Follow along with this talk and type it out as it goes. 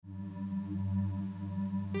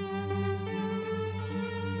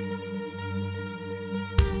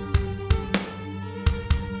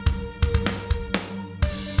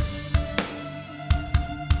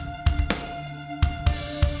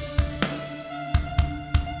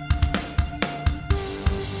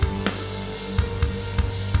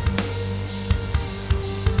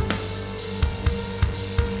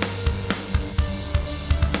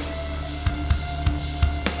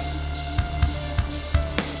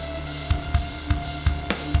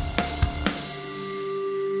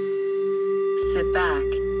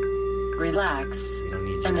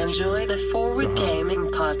enjoy the Forward Gaming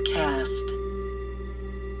Podcast.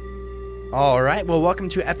 All right, well, welcome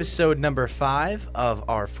to episode number 5 of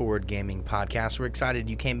our Forward Gaming Podcast. We're excited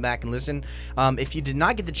you came back and listened. If you did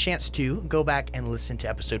not get the chance to, go back and listen to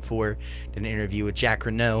episode 4, did an interview with Jack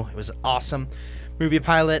Renault. It was awesome. Movie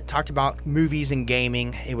pilot, talked about movies and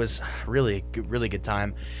gaming. It was really good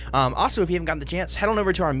time. Also, if you haven't gotten the chance, head on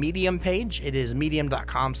over to our Medium page. It is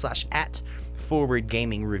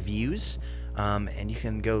medium.com/@forwardgamingreviews. And you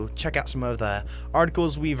can go check out some of the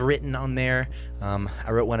articles we've written on there.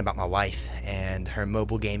 I wrote one about my wife and her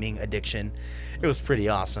mobile gaming addiction. It was pretty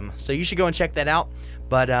awesome. So you should go and check that out.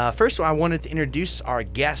 But first, I wanted to introduce our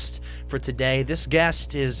guest for today. This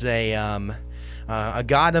guest is a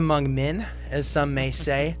god among men, as some may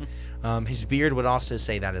say. His beard would also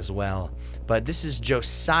say that as well. But this is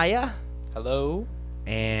Josiah. Hello.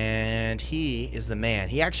 And he is the man.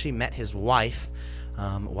 He actually met his wife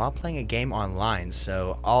while playing a game online,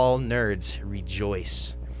 so all nerds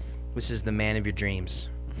rejoice. This is the man of your dreams.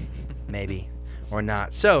 Maybe. Or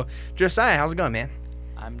not. So, Josiah, how's it going, man?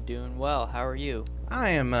 I'm doing well. How are you? I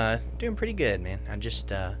am doing pretty good, man. I just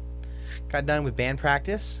got done with band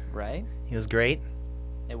practice. Right? It was great.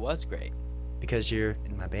 It was great. Because you're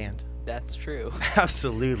in my band. That's true.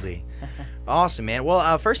 Absolutely. Awesome, man.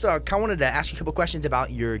 Well, first, I kind of wanted to ask you a couple questions about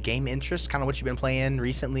your game interests, kind of what you've been playing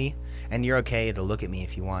recently. And you're okay to look at me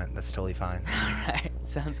if you want. That's totally fine. All right.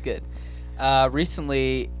 Sounds good.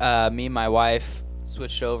 Recently, me and my wife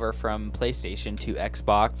switched over from PlayStation to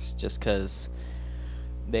Xbox just because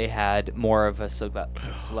they had more of a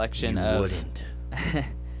selection you of... wouldn't.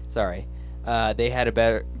 Sorry. They had a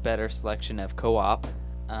better selection of co-op.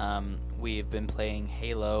 We've been playing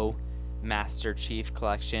Halo Master Chief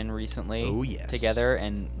Collection recently. Oh, yes. Together,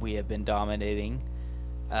 and we have been dominating.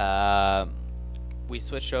 We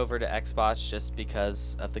switched over to Xbox just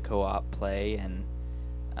because of the co-op play, and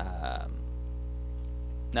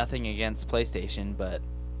nothing against PlayStation, but...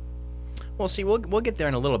 Well, see, we'll get there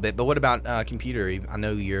in a little bit, but what about computer? I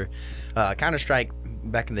know you're Counter-Strike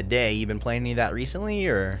back in the day. You been playing any of that recently,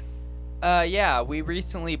 or...? Yeah, we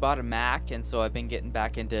recently bought a Mac, and so I've been getting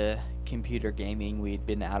back into computer gaming. We'd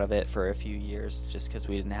been out of it for a few years just because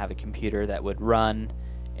we didn't have a computer that would run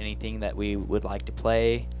anything that we would like to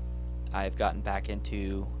play. I've gotten back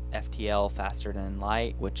into FTL, Faster Than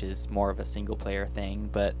Light, which is more of a single-player thing,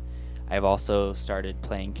 but I've also started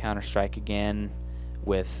playing Counter-Strike again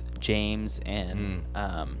with James and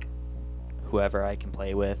whoever I can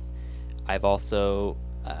play with. I've also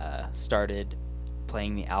started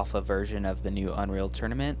playing the alpha version of the new Unreal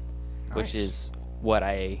Tournament, which is what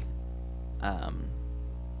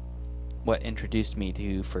what introduced me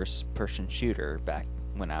to first-person shooter back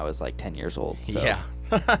when I was like 10 years old. So. Yeah.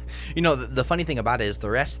 You know, the funny thing about it is the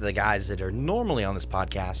rest of the guys that are normally on this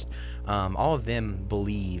podcast, all of them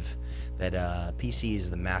believe that PC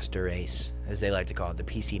is the master race, as they like to call it, the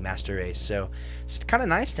PC master race. So it's kind of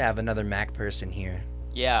nice to have another Mac person here.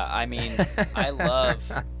 Yeah, I mean, I love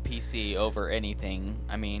PC over anything.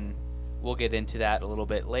 I mean, we'll get into that a little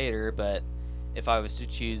bit later, but if I was to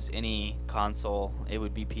choose any console, it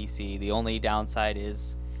would be PC. The only downside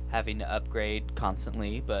is having to upgrade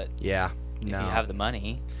constantly, but yeah, if you have the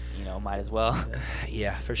money, might as well.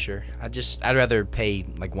 Yeah, for sure. I'd rather pay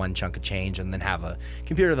like one chunk of change and then have a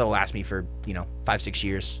computer that'll last me for 5-6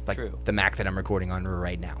 years, like True. The Mac that I'm recording on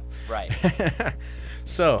right now. Right.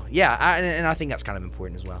 So yeah, I think that's kind of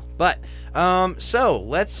important as well. But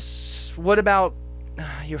what about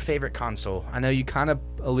your favorite console? I know you kind of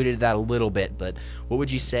alluded to that a little bit, but what would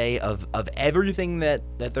you say of everything that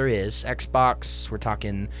there is? Xbox, we're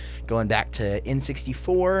talking going back to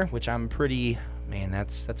N64, which I'm pretty, man,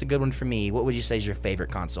 that's a good one for me. What would you say is your favorite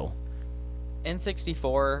console?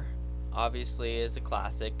 N64 obviously is a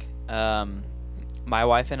classic. My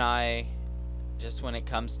wife and I, just when it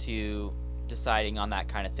comes to deciding on that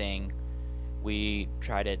kind of thing, we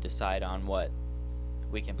try to decide on what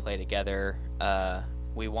we can play together.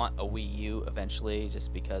 We want a Wii U eventually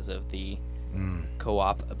just because of the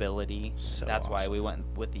co-op ability. So that's awesome. why we went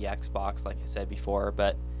with the Xbox, like I said before.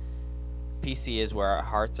 But PC is where our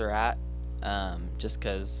hearts are at, just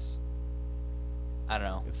because, I don't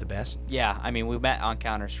know. It's the best? Yeah, I mean, we met on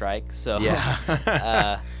Counter-Strike, so...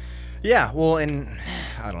 Yeah. Yeah, well, and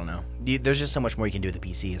I don't know. There's just so much more you can do with the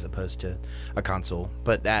PC as opposed to a console.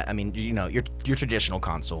 But that, I mean, your traditional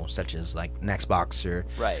console, such as like an Xbox or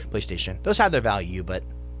PlayStation, those have their value, but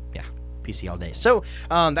yeah, PC all day. So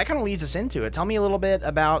that kind of leads us into it. Tell me a little bit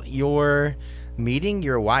about your meeting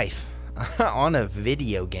your wife on a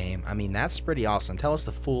video game. I mean, that's pretty awesome. Tell us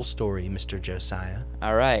the full story, Mr. Josiah.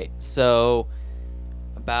 All right. So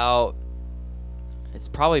about it's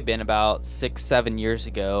probably been about 6-7 years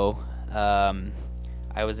ago.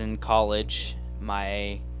 I was in college.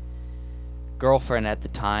 My girlfriend at the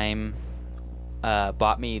time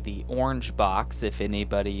bought me the orange box, if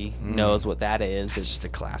anybody knows what that is. It's just a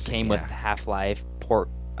classic. Came with Half-Life,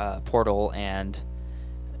 Portal, and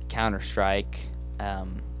Counter-Strike.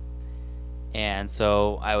 And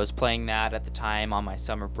so I was playing that at the time on my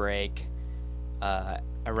summer break.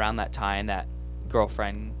 Around that time, that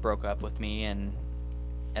girlfriend broke up with me, and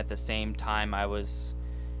at the same time I was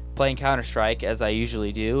playing Counter-Strike as I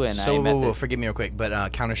usually do. And so, forgive me real quick,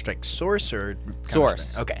 but Counter-Strike Source or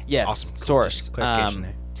Source? Okay. Yes, Awesome. Cool. Source. Just clarification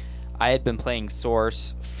there. I had been playing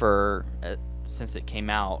Source for since it came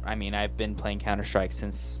out. I mean, I've been playing Counter-Strike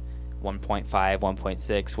since 1.5,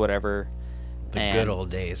 1.6, whatever. The good old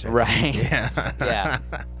days, right? Yeah.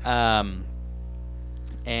 Yeah.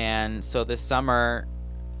 And so this summer,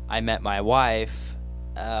 I met my wife.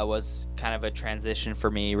 Was kind of a transition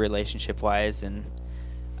for me relationship-wise, and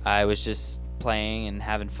I was just playing and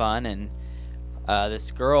having fun, and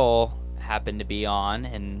this girl happened to be on,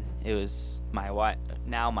 and it was my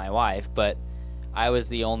wife, but I was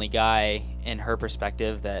the only guy in her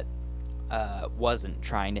perspective that wasn't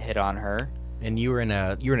trying to hit on her. And you were in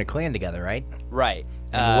a clan together, right? Right.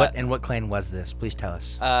 And what clan was this? Please tell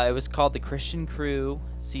us. It was called the Christian Crew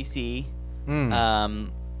CC.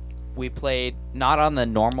 We played not on the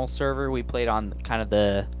normal server. We played on kind of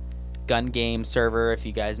the gun game server, if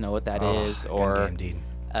you guys know what that is, or gun game,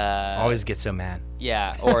 dude. Always get so mad.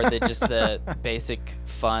 Yeah, or just the basic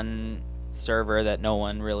fun server that no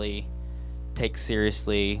one really takes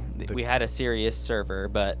seriously. We had a serious server,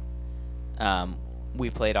 but we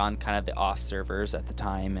played on kind of the off servers at the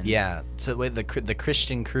time. And yeah. So wait, the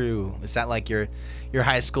Christian Crew, is that like your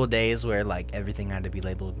high school days where like everything had to be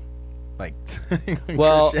labeled like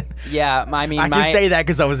well, Christian? Yeah. I mean, I can say that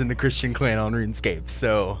because I was in the Christian clan on RuneScape.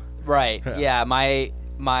 So right. Yeah.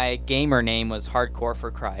 My gamer name was Hardcore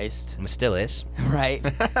for Christ. It still is. Right.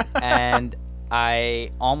 And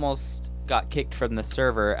I almost got kicked from the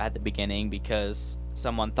server at the beginning because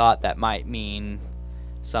someone thought that might mean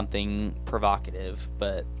something provocative,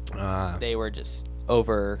 but they were just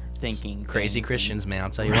overthinking crazy Christians, man.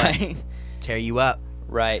 I'll tell you right? what. Tear you up.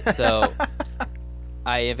 Right. So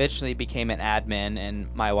I eventually became an admin,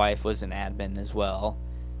 and my wife was an admin as well.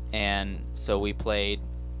 And so we played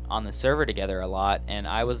on the server together a lot, and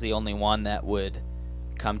I was the only one that would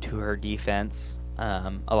come to her defense.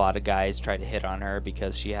 A lot of guys tried to hit on her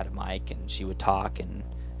because she had a mic and she would talk, and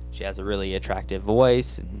she has a really attractive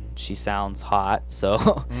voice and she sounds hot.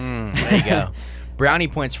 So there you go. Brownie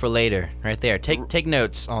points for later, right there. Take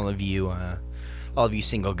notes, all of you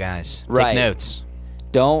single guys. Right. Take notes.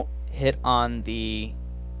 Don't hit on the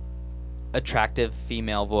attractive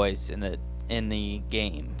female voice in the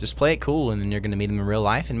game. Just play it cool, and then you're gonna meet him in real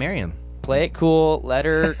life and marry him. Play it cool. Let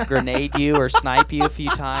her grenade you or snipe you a few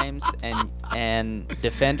times, and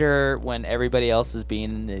defend her when everybody else is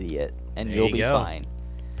being an idiot, and There you'll you be go. fine.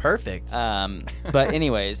 Perfect. But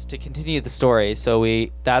anyways, to continue the story, so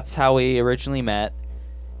that's how we originally met,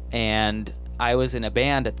 and I was in a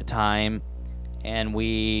band at the time, and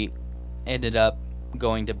we ended up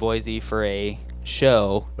going to Boise for a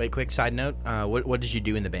show. Wait, quick side note. What did you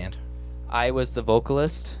do in the band? I was the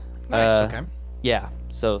vocalist. Nice. Okay. Yeah,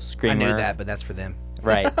 so screamer. I knew that, but that's for them.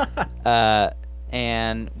 Right.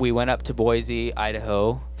 And we went up to Boise,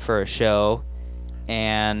 Idaho for a show,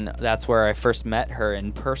 and that's where I first met her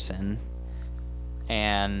in person.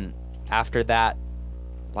 And after that,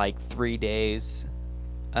 like 3 days,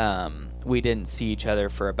 we didn't see each other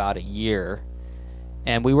for about a year.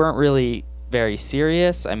 And we weren't really very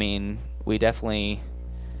serious. I mean, we definitely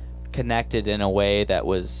connected in a way that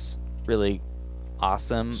was really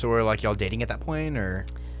awesome. So were like y'all dating at that point, or?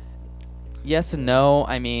 Yes and no.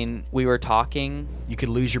 I mean, we were talking. You could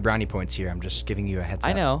lose your brownie points here. I'm just giving you a heads up.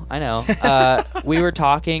 I know. We were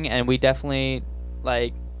talking, and we definitely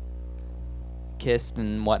like kissed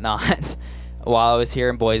and whatnot while I was here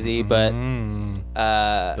in Boise. But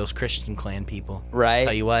those Christian clan people, right?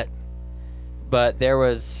 Tell you what. But there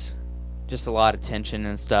was just a lot of tension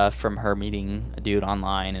and stuff from her meeting a dude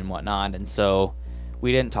online and whatnot, and so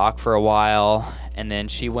we didn't talk for a while. And then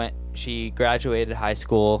she graduated high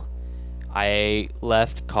school. I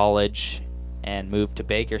left college and moved to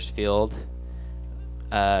Bakersfield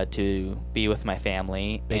to be with my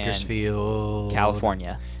family. Bakersfield,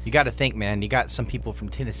 California. You got to think, man. You got some people from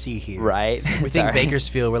Tennessee here, right? We think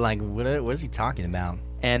Bakersfield. We're like, what is he talking about?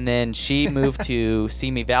 And then she moved to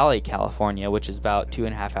Simi Valley, California, which is about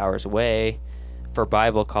 2.5 hours away, for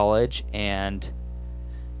Bible college. And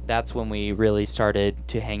that's when we really started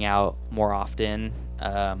to hang out more often.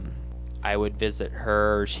 I would visit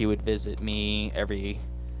her, or she would visit me every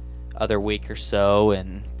other week or so,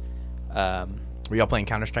 and were y'all playing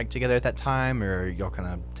Counter-Strike together at that time, or y'all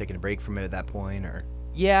kind of taking a break from it at that point, or?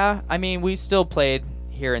 Yeah, I mean, we still played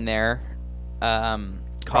here and there.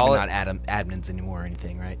 Probably not admins anymore or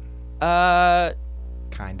anything, right?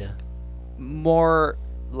 Kinda. More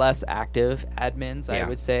less active admins, I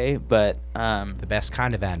would say, but the best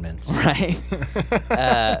kind of admins,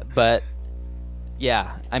 right? But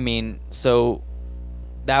yeah, I mean, so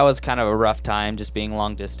that was kind of a rough time, just being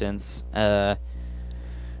long distance.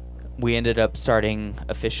 We ended up starting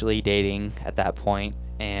officially dating at that point,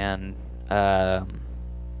 and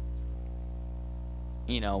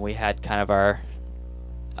we had kind of our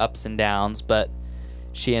ups and downs, but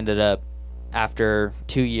she ended up, after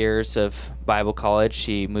 2 years of Bible college,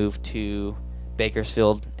 she moved to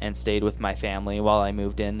Bakersfield and stayed with my family while I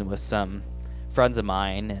moved in with some friends of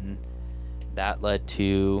mine, and that led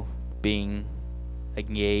to being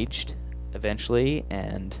engaged eventually,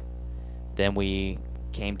 and then we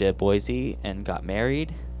came to Boise and got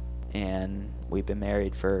married, and we've been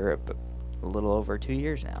married for a little over 2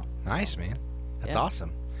 years now. Nice, man. That's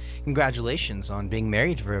awesome. Congratulations on being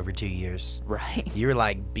married for over 2 years. Right. You were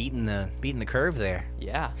like beating the curve there.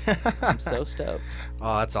 Yeah. I'm so stoked.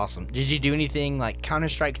 Oh, that's awesome. Did you do anything like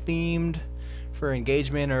Counter-Strike themed for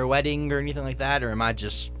engagement or wedding or anything like that? Or am I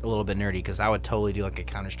just a little bit nerdy? Because I would totally do like a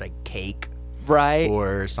Counter-Strike cake. Right.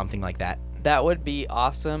 Or something like that. That would be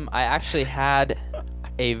awesome. I actually had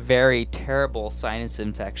a very terrible sinus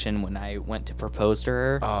infection when I went to propose to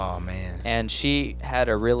her. Oh, man. And she had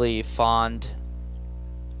a really fond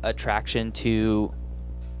attraction to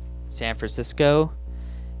San Francisco,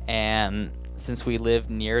 and since we lived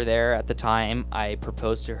near there at the time, I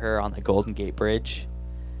proposed to her on the Golden Gate Bridge,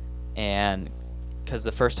 and because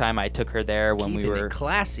the first time I took her there when Keeping we were it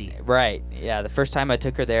classy, right? Yeah, the first time I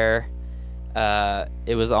took her there,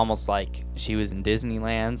 it was almost like she was in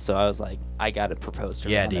Disneyland. So I was like, I gotta propose to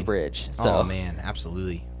her on the bridge. So, oh man,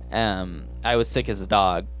 absolutely. I was sick as a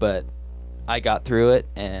dog, but I got through it,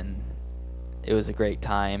 and it was a great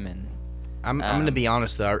time. And I'm gonna be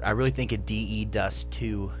honest though, I really think a DE Dust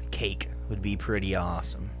 2 cake would be pretty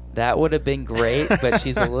awesome. That would have been great, but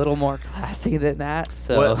she's a little more classy than that.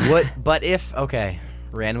 So But if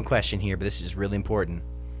random question here, but this is really important.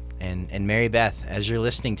 And Mary Beth, as you're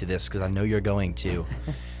listening to this, because I know you're going to,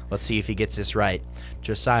 let's see if he gets this right.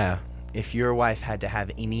 Josiah, if your wife had to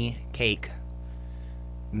have any cake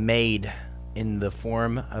made in the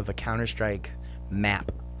form of a Counter-Strike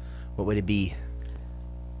map, what would it be?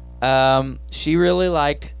 She really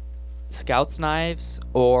liked Scout's knives,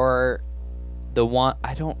 or the one,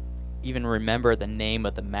 I don't even remember the name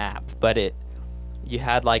of the map, but you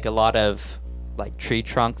had like a lot of like tree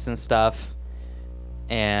trunks and stuff.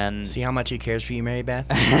 And see how much he cares for you, Mary Beth?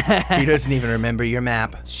 He doesn't even remember your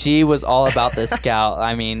map. She was all about the Scout.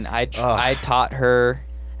 I mean, I taught her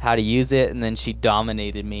how to use it, and then she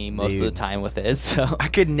dominated me most of the time with it. So I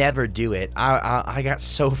could never do it. I got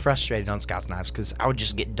so frustrated on Scout's knives because I would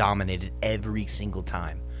just get dominated every single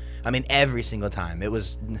time. I mean, every single time. It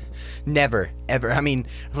was never, ever. I mean,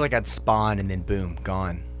 I feel like I'd spawn and then boom,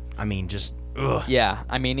 gone. I mean, just ugh. Yeah,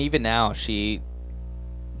 I mean, even now she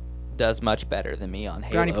does much better than me on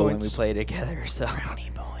Halo when we play together. So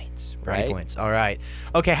brownie points. Brownie points. All right.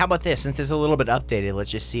 Okay, how about this? Since it's a little bit updated,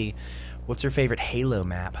 let's just see. What's your favorite Halo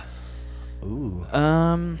map? Ooh.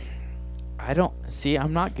 I don't see.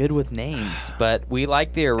 I'm not good with names, but we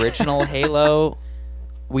like the original Halo.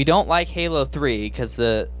 We don't like Halo 3 because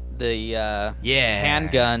the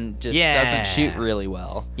handgun just doesn't shoot really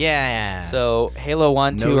well. Yeah. So Halo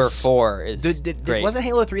 1, 2, or 4 is great. Wasn't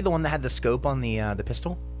Halo 3 the one that had the scope on the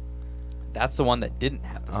pistol? That's the one that didn't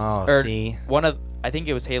have the scope. Oh, see. I think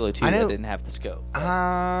it was Halo 2 that didn't have the scope.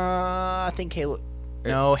 I think Halo 2.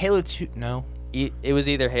 No. It was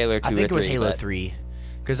either Halo 2 or 3. I think it was Halo 3.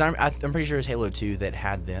 Because I'm pretty sure it was Halo 2 that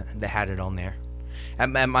had it on there. At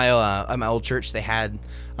my old church, they had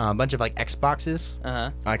a bunch of like Xboxes.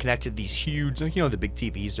 I connected these huge, the big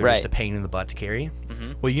TVs. They're just a pain in the butt to carry.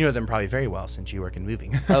 Mm-hmm. Well, you know them probably very well since you work in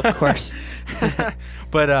moving. Of course.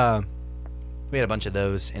 But we had a bunch of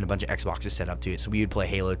those and a bunch of Xboxes set up to it, so we would play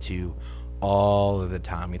Halo 2 all of the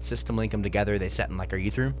time. We'd system link them together. They sat in like our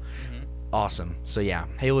youth room. Mm-hmm. Awesome. So yeah,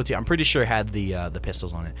 Halo 2. I'm pretty sure had the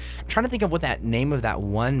pistols on it. I'm trying to think of what that name of that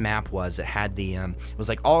one map was. It had the it was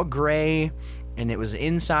like all gray, and it was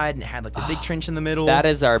inside, and it had like the big trench in the middle. That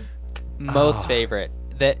is our most favorite.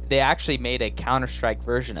 That they actually made a Counter-Strike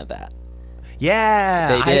version of that.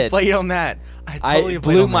 Yeah, they did. I played on that. It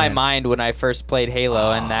blew my mind when I first played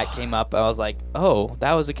Halo, and that came up. I was like, oh,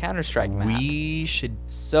 that was a Counter-Strike map. We should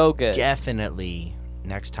so good. Definitely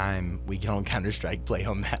next time we get on Counter-Strike, play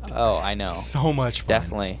on that. Oh, I know. So much fun.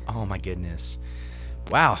 Definitely. Oh my goodness.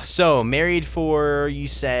 Wow. So married for, you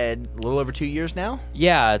said, a little over 2 years now?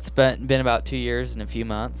 Yeah, it's been about 2 years and a few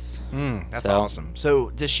months. That's awesome. So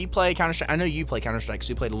does she play Counter-Strike? I know you play Counter-Strike, so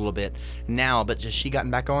you played a little bit now, but has she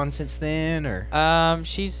gotten back on since then, or?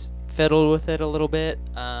 She's fiddled with it a little bit.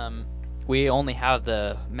 We only have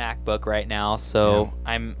the MacBook right now, so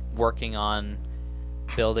I'm working on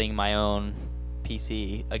building my own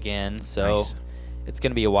PC again. So Nice. it's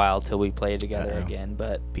gonna be a while till we play together again.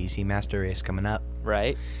 But PC Master Race coming up.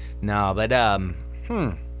 right. No, but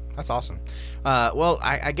that's awesome. Well,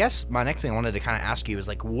 I guess my next thing I wanted to kind of ask you is,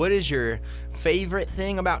 like, what is your favorite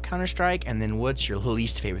thing about Counter-Strike, and then what's your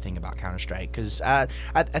least favorite thing about Counter-Strike? Because I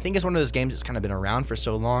think it's one of those games that's kind of been around for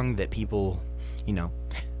so long that people, you know,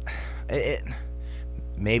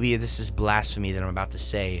 maybe this is blasphemy that I'm about to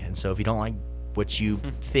say, and so if you don't like what you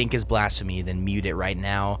think is blasphemy, then mute it right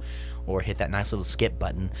now or hit that nice little skip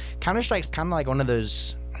button. Counter-Strike's kind of like one of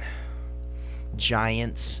those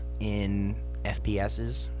giants in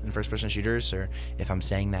FPSs, in first-person shooters, or if I'm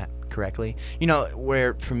saying that correctly. You know,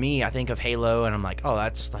 where for me, I think of Halo, and I'm like, oh,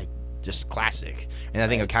 that's like just classic. And I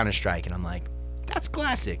think of Counter-Strike, and I'm like, that's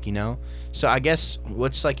classic, you know? So I guess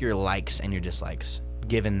what's like your likes and your dislikes,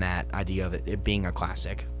 given that idea of it being a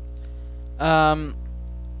classic?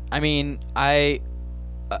 I mean,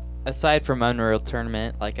 aside from Unreal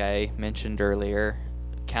Tournament, like I mentioned earlier,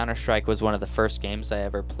 Counter-Strike was one of the first games I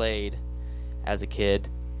ever played as a kid.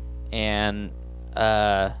 And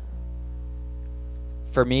for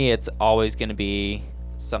me, it's always going to be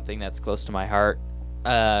something that's close to my heart.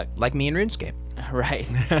 Like me in RuneScape.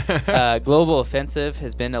 Right. Global Offensive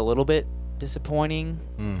has been a little bit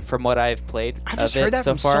disappointing from what I've played. I've just heard that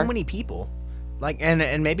so from far. so many people. Like,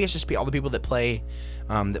 and maybe it's just all the people that play,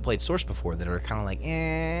 that played Source before that are kind of like,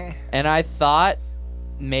 eh. And I thought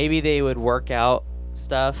maybe they would work out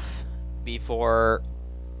stuff before,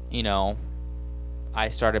 you know, I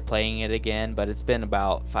started playing it again, but it's been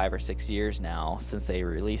about 5 or 6 years now since they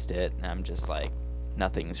released it, and I'm just like,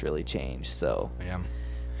 nothing's really changed. So yeah.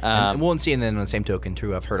 And we'll see. And then on the same token,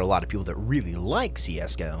 too, I've heard a lot of people that really like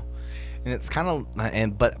CS:GO, and it's kind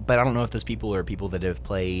of, but I don't know if those people are people that have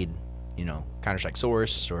played, you know, Counter-Strike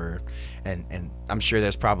Source, or and I'm sure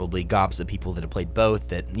there's probably gobs of people that have played both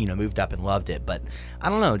that, you know, moved up and loved it. But I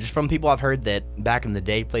don't know, just from people I've heard that back in the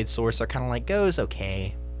day played Source, are kind of like, goes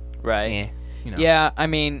okay, right. eh, you know. Yeah, I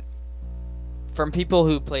mean, from people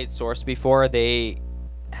who played Source before, they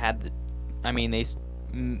had, they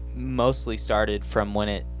mostly started from when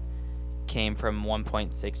it came from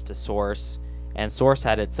 1.6 to Source, and Source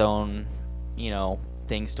had its own, you know,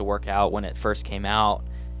 things to work out when it first came out,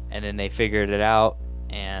 and then they figured it out,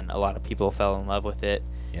 and a lot of people fell in love with it.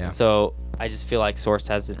 Yeah. And so I just feel like Source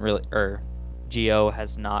hasn't really, or Geo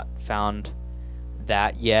has not found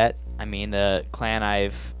that yet. I mean, the clan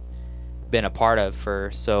I've been a part of for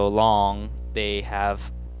so long, they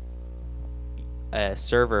have a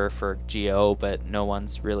server for Geo, but no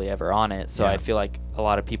one's really ever on it. So I feel like a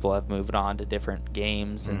lot of people have moved on to different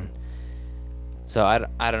games, and so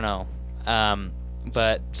I don't know.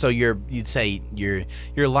 But so you'd say your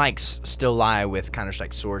likes still lie with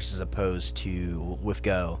Counter-Strike Source as opposed to with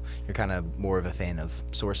Go. You're kind of more of a fan of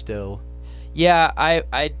Source still. Yeah,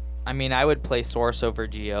 I mean, I would play Source over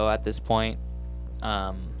Geo at this point.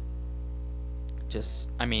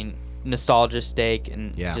 Just, I mean, nostalgia stake,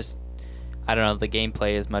 and just, I don't know, the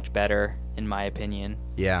gameplay is much better in my opinion.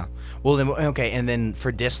 Yeah. Well, then, okay, and then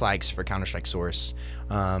for dislikes for Counter-Strike Source,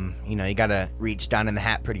 you know, you gotta reach down in the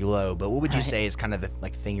hat pretty low. But what would you say is kind of the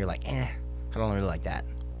thing you're like, I don't really like that?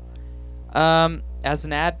 As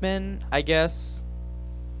an admin, I guess,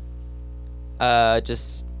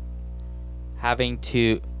 just having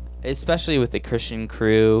to, especially with the Christian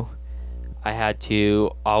crew, I had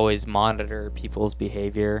to always monitor people's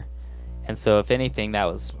behavior, and so if anything, that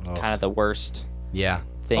was kind of the worst. Yeah.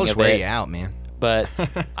 Thing I'll just of wear it. you out, man. But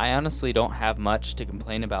I honestly don't have much to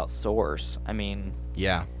complain about Source. I mean,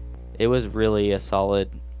 yeah, it was really a solid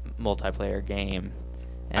multiplayer game,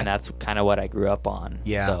 and that's kind of what I grew up on.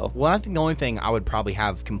 Yeah. So. Well, I think the only thing I would probably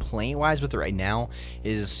have complaint-wise with it right now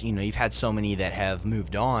is, you know, you've had so many that have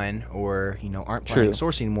moved on or, you know, aren't playing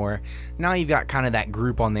Source anymore. Now you've got kind of that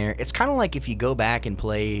group on there. It's kind of like if you go back and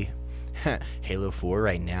play Halo 4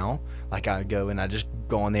 right now, like I go and I just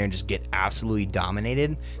go on there and just get absolutely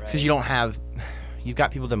dominated. It's because you don't have, you've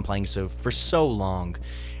got people that have been playing for so long.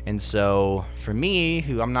 And so for me,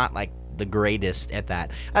 who I'm not like the greatest at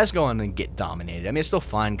that. I just go on and get dominated. I mean, it's still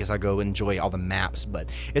fun because I go enjoy all the maps, but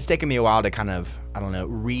it's taken me a while to kind of, I don't know,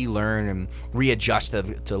 relearn and readjust to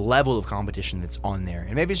the level of competition that's on there.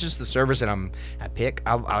 And maybe it's just the servers that I pick.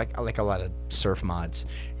 I like a lot of surf mods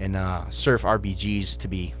and surf RPGs to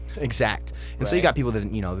be exact. And so you got people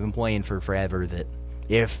that, you know, they've been playing for forever that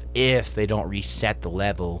if they don't reset the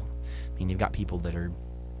level, I mean, you've got people that are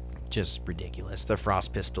just ridiculous. The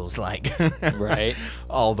frost pistols, like, right,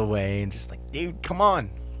 all the way, and just like, dude, come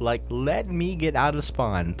on, like, let me get out of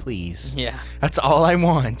spawn, please. Yeah, that's all I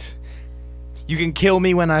want. You can kill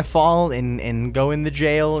me when I fall and go in the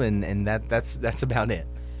jail, and that's about it.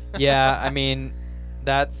 Yeah, I mean,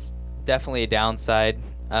 that's definitely a downside.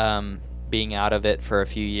 Being out of it for a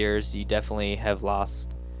few years, you definitely have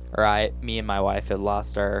lost, or me and my wife have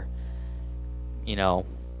lost our, you know,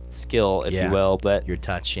 skill, if you will, but your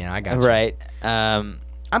touch, I got you. Right. I'm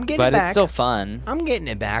getting but it back. It's still fun. I'm getting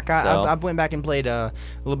it back. I went back and played a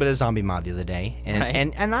little bit of zombie mod the other day, and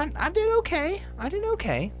I did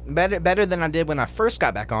okay. Better than I did when I first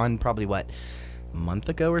got back on. Probably a month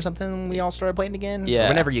ago or something. We all started playing again. Yeah. Or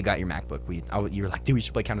whenever you got your MacBook, you were like, dude, we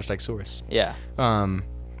should play Counter-Strike Source. Yeah.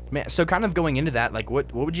 Man, so kind of going into that, like,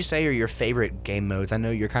 what would you say are your favorite game modes? I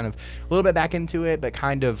know you're kind of a little bit back into it, but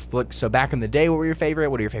kind of look. So back in the day, what were your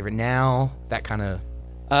favorite? What are your favorite now? That kind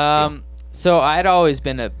of. So I'd always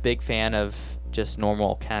been a big fan of just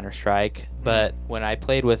normal Counter-Strike, but when I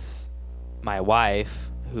played with my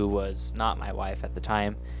wife, who was not my wife at the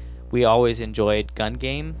time, we always enjoyed gun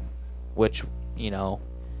game, which, you know,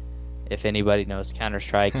 if anybody knows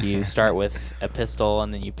Counter-Strike, you start with a pistol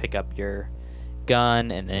and then you pick up your gun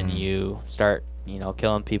and then you start, you know,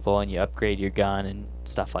 killing people and you upgrade your gun and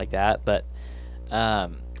stuff like that. But that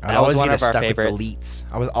was one of our favorites. With elites.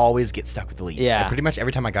 I would always get stuck with elites. Yeah. Pretty much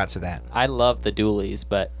every time I got to that. I love the dualies,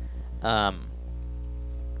 but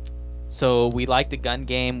so we liked the gun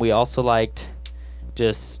game. We also liked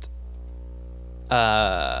just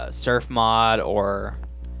surf mod or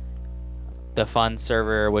the fun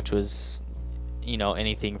server, which was, you know,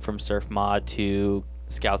 anything from surf mod to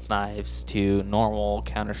Scouts Knives to normal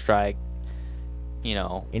Counter-Strike, you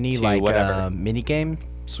know, any like mini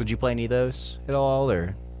games. Would you play any of those at all,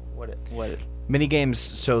 or what mini games?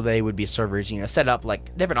 So they would be servers, you know, set up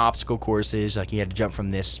like different obstacle courses, like you had to jump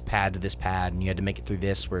from this pad to this pad and you had to make it through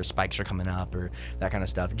this where spikes are coming up or that kind of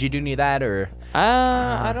stuff. Did you do any of that, or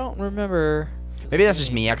I don't remember. Maybe that's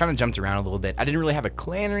just me. I kind of jumped around a little bit. I didn't really have a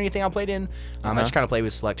clan or anything I played in. I just kind of played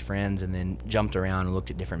with select friends and then jumped around and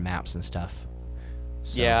looked at different maps and stuff.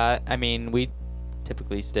 So. Yeah, I mean, we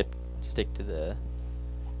typically stick to the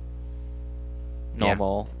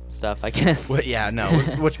normal stuff, I guess. Well, yeah, no,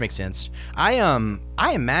 which makes sense. I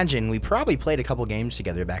imagine we probably played a couple games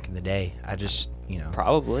together back in the day. I just, you know,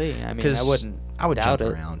 probably. I mean, I would jump doubt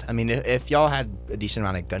it. around. I mean, if y'all had a decent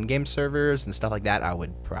amount of gun game servers and stuff like that, I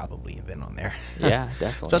would probably have been on there. Yeah,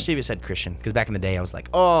 definitely. Especially if it said Christian, because back in the day I was like,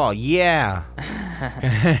 oh yeah,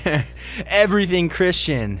 everything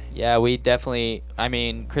Christian. Yeah, we definitely. I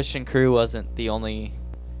mean, Christian Crew wasn't the only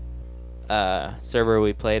server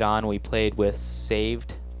we played on. We played with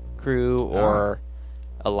Saved Crew or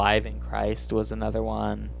Alive in Christ was another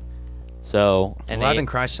one. So Alive in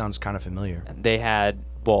Christ sounds kind of familiar. They had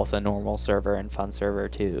both a normal server and fun server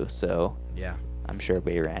too. So yeah, I'm sure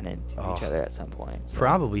we ran into each other at some point. So.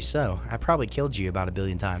 Probably so. I probably killed you about 1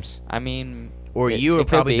 billion times. I mean, or you were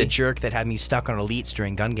probably the jerk that had me stuck on elites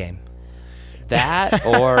during gun game. That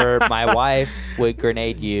or my wife would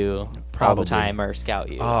grenade you all the time or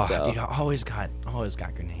scout you. Oh, so. dude, I always got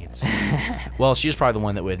grenades. Well, she was probably the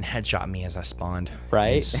one that would headshot me as I spawned.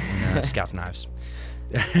 Right? In Scouts Knives.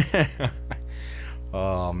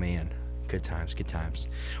 Oh man, good times.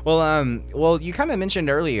 Well, you kind of mentioned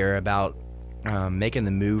earlier about making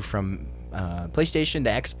the move from PlayStation to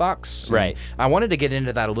Xbox. Right. I wanted to get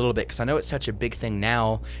into that a little bit because I know it's such a big thing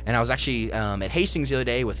now. And I was actually at Hastings the other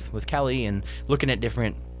day with Kelly and looking at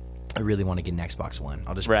different. I really want to get an Xbox One.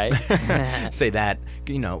 I'll just say that,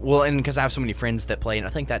 you know. Well, and because I have so many friends that play, and I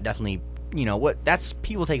think that definitely, you know,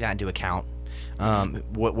 people take that into account.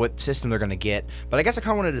 What system they're going to get. But I guess I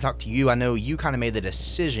kind of wanted to talk to you. I know you kind of made the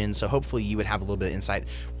decision, so hopefully you would have a little bit of insight.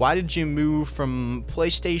 Why did you move from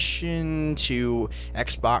PlayStation to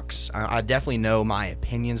Xbox? I definitely know my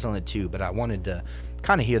opinions on it too, but I wanted to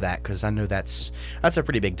kind of hear that because I know that's a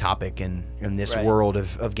pretty big topic in this world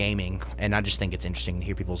of gaming, and I just think it's interesting to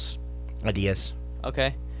hear people's ideas.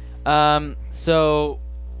 Okay. So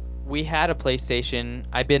we had a PlayStation.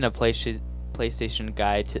 I've been a PlayStation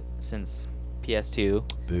guy since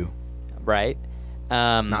PS2. Boo. Right.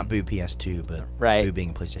 Not boo PS2, but boo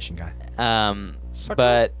being a PlayStation guy.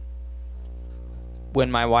 But when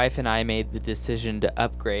my wife and I made the decision to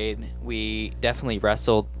upgrade, we definitely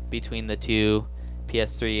wrestled between the two,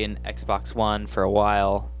 PS3 and Xbox One, for a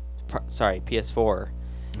while. Sorry, PS4.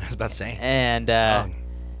 I was about to say. And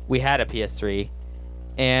we had a PS3,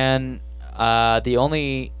 and the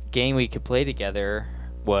only game we could play together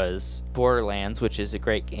was Borderlands, which is a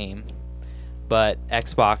great game. But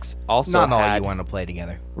Xbox also Not had... all you want to play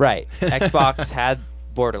together. Right. Xbox had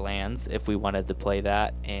Borderlands if we wanted to play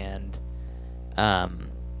that, and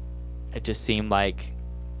it just seemed like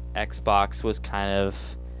Xbox was kind of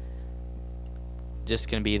just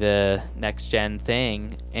going to be the next gen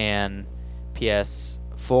thing, and PS4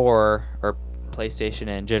 or PlayStation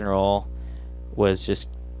in general was just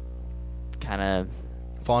kind of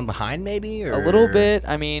falling behind, maybe, or a little bit.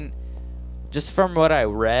 I mean, just from what I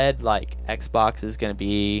read, like, Xbox is going to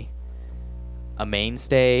be a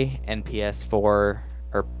mainstay, and PS4 or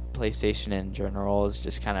PlayStation in general is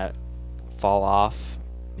just kind of fall off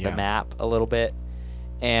the map a little bit.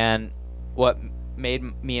 And what made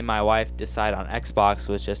me and my wife decide on Xbox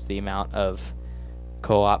was just the amount of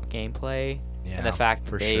co-op gameplay, and the fact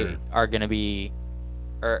that they are going to be,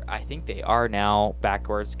 or I think they are now,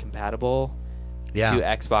 backwards compatible to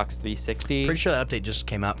Xbox 360. Pretty sure the update just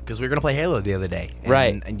came up because we were going to play Halo the other day.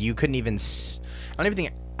 Right. And you couldn't even... I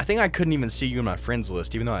think I couldn't even see you in my friends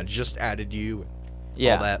list, even though I just added you and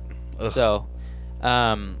all that. Ugh.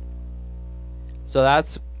 So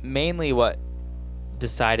that's mainly what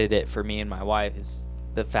decided it for me and my wife, is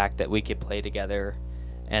the fact that we could play together,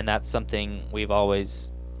 and that's something we've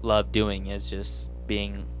always loved doing, is just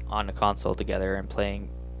being on a console together and playing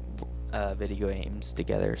video games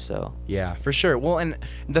together. So yeah, for sure. Well, and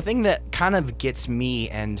the thing that kind of gets me,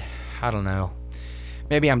 and I don't know,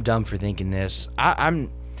 maybe I'm dumb for thinking this, I'm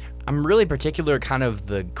really particular kind of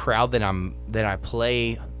the crowd that I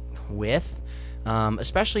play with,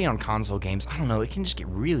 especially on console games. I don't know, it can just get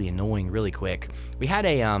really annoying really quick. We had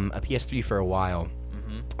a PS3 for a while,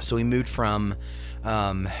 so we moved from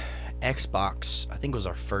Xbox. I think it was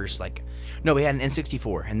our first, we had an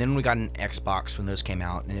N64, and then we got an Xbox when those came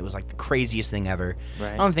out, and it was like the craziest thing ever.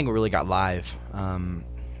 Right. I don't think it really got live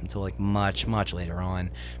until like much later on.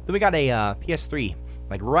 Then we got a PS3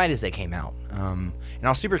 like right as they came out, and I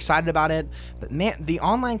was super excited about it. But man, the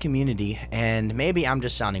online community, and maybe I'm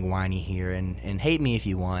just sounding whiny here, and hate me if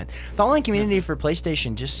you want, the online community for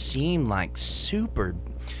PlayStation just seemed like super,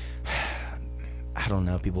 I don't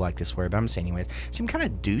know if people like this word, but I'm saying anyways, seemed kind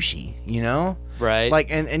of douchey, you know? Right. Like,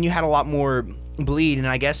 and you had a lot more bleed, and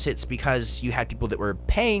I guess it's because you had people that were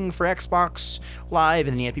paying for Xbox Live,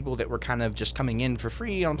 and then you had people that were kind of just coming in for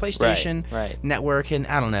free on PlayStation Network, and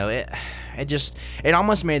I don't know, it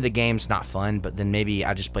almost made the games not fun. But then maybe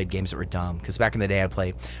I just played games that were dumb, because back in the day I'd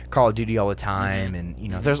play Call of Duty all the time, and you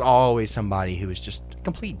know, there's always somebody who was just a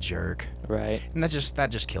complete jerk, right? And that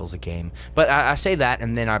just kills the game. But I say that,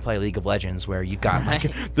 and then I play League of Legends, where you've got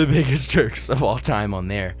like the biggest jerks of all time on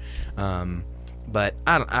there. But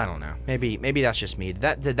I don't know. Maybe that's just me.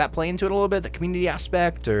 Did that play into it a little bit, the community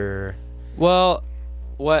aspect, or? Well,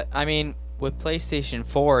 with PlayStation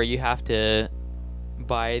 4, you have to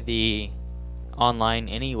buy the online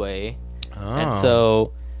anyway, and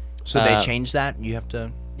so they changed that. You have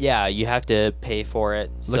to. Yeah, you have to pay for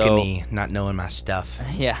it. Look at me not knowing my stuff.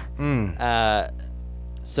 Yeah.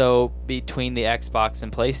 So between the Xbox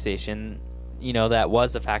and PlayStation, you know, that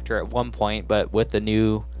was a factor at one point, but with the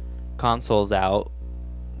new consoles out,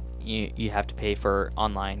 you have to pay for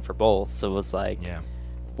online for both. So it was like,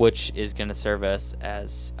 which is going to serve us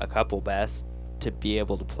as a couple best to be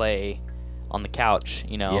able to play on the couch,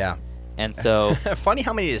 you know? Yeah. And so funny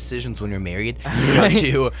how many decisions when you're married you go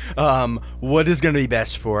to what is going to be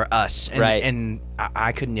best for us, and, and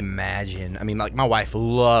I couldn't imagine. I mean, like, my wife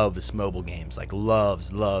loves mobile games, like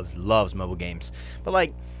loves mobile games, but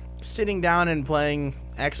like sitting down and playing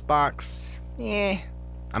Xbox,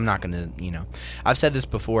 I'm not going to, you know, I've said this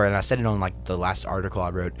before, and I said it on like the last article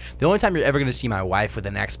I wrote. The only time you're ever going to see my wife with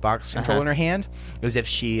an Xbox controller in her hand is if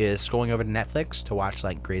she is scrolling over to Netflix to watch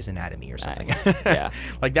like Grey's Anatomy or something. Nice. Yeah.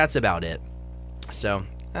 Like, that's about it. So,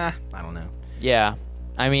 I don't know. Yeah.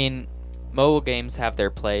 I mean, mobile games have their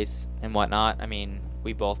place and whatnot. I mean,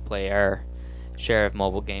 we both play our share of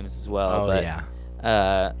mobile games as well.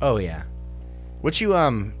 Yeah. What you,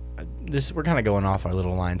 we're kind of going off our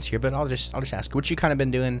little lines here, but I'll just ask, what you kind of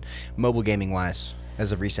been doing mobile gaming wise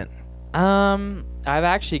as of recent? I've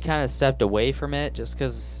actually kind of stepped away from it, just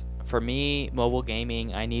because for me, mobile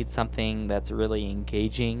gaming, I need something that's really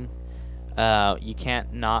engaging. You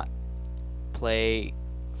can't not play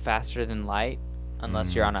faster than light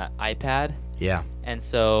unless you're on an iPad. Yeah. And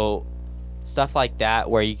so stuff like that,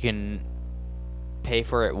 where you can pay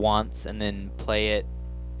for it once and then play it,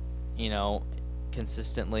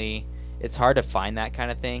 consistently. It's hard to find that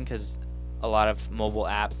kind of thing because a lot of mobile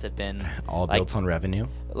apps have been all built on revenue.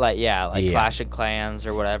 Yeah. Clash of Clans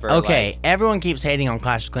or whatever. Okay, everyone keeps hating on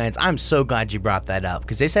Clash of Clans. I'm so glad you brought that up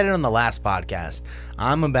because they said it on the last podcast.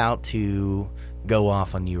 I'm about to go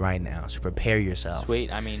off on you right now, so prepare yourself.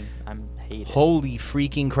 Sweet. I mean, I'm hating. Holy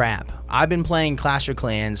freaking crap. I've been playing Clash of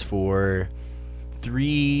Clans for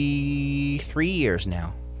three years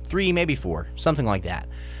now. 3, maybe 4, something like that.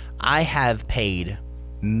 I have paid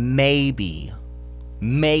maybe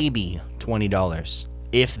 $20,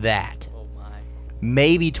 if that. Oh my.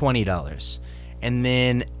 Maybe $20. And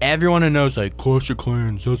then everyone I know is like, Clash of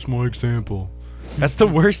Clans, that's my example. That's the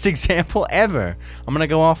worst example ever. I'm going to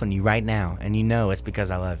go off on you right now, and you know it's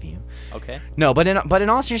because I love you. Okay. No, but in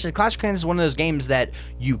all seriousness, Clash of Clans is one of those games that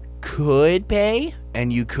you could pay,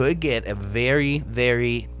 and you could get a very,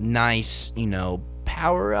 very nice,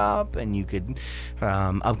 power up, and you could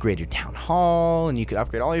upgrade your town hall, and you could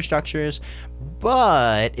upgrade all your structures,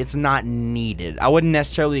 but it's not needed. I wouldn't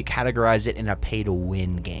necessarily categorize it in a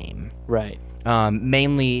pay-to-win game. Right.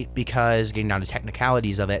 Mainly because, getting down to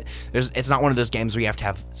technicalities of it, it's not one of those games where you have to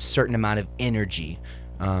have a certain amount of energy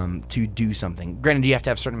to do something. Granted, you have to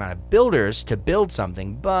have a certain amount of builders to build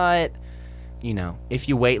something, but, if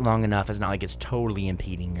you wait long enough, it's not like it's totally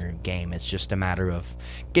impeding your game. It's just a matter of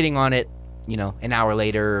getting on it, an hour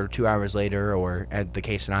later or 2 hours later, or at the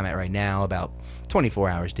case that I'm at right now, about 24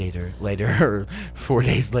 hours later or 4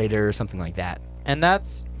 days later or something like that. And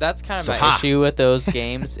that's kind of my issue with those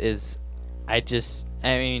games is that's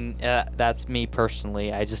me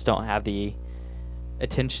personally. I just don't have the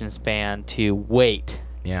attention span to wait.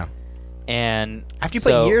 Yeah. And after you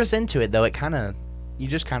put years into it, though, you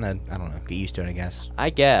just kind of, I don't know, get used to it, I guess. I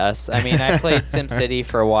played SimCity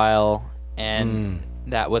for a while, and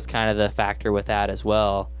that was kind of the factor with that as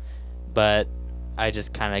well. But I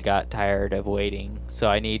just kind of got tired of waiting. So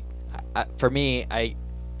I don't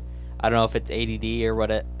know if it's ADD or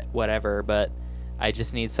whatever, but I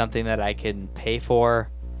just need something that I can pay for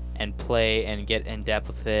and play and get in depth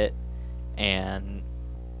with it and,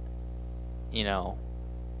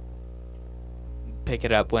 pick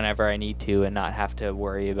it up whenever I need to and not have to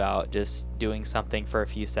worry about just doing something for a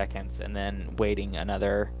few seconds and then waiting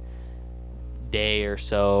another day or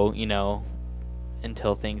so,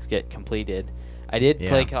 until things get completed. I did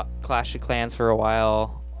play Clash of Clans for a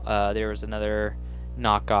while. There was another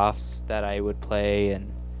knockoffs that I would play,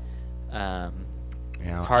 and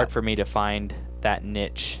it's hard for me to find that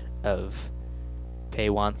niche of pay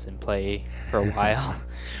once and play for a while.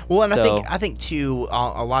 Well, and I think too,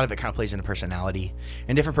 a lot of it kind of plays into personality,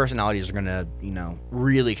 and different personalities are gonna,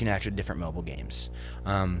 really connect with different mobile games.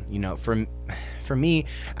 For me,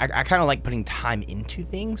 I kind of like putting time into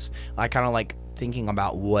things. I kind of like thinking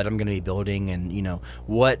about what I'm going to be building and,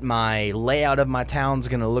 what my layout of my town's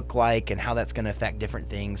going to look like and how that's going to affect different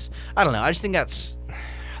things. I don't know. I just think that's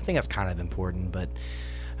kind of important, but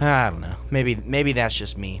I don't know. Maybe that's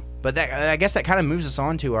just me. But I guess that kind of moves us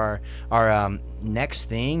on to our next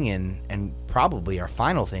thing and probably our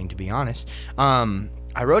final thing, to be honest.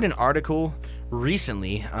 I wrote an article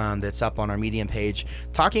recently that's up on our Medium page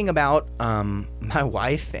talking about my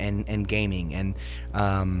wife and gaming, and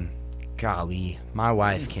golly, my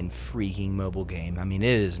wife can freaking mobile game. I mean,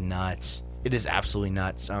 it is nuts. It is absolutely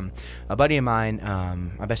nuts. A buddy of mine,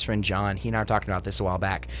 my best friend John, he and I were talking about this a while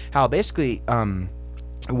back, how basically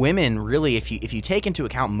women really, if you take into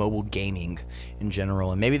account mobile gaming in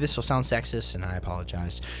general, and maybe this will sound sexist, and I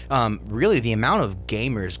apologize, really the amount of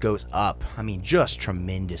gamers goes up, I mean, just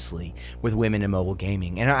tremendously with women in mobile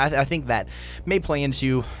gaming. And I think that may play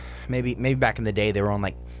into, maybe back in the day they were on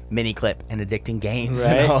like Miniclip and addicting games,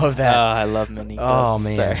 right? And all of that. Oh, I love Miniclip. Oh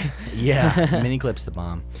man. Sorry. Yeah. Miniclip's the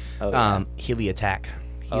bomb. Oh, yeah. Healy Attack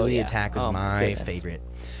was my favorite.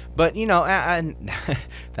 But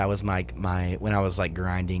that was my when I was like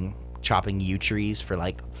grinding, chopping yew trees for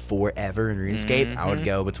like forever in RuneScape. I would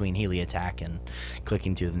go between Healy Attack and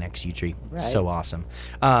clicking to the next yew tree. Right. So awesome.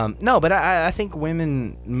 No, but I think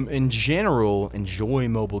women in general enjoy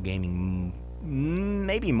mobile gaming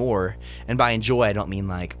maybe more, and by enjoy I don't mean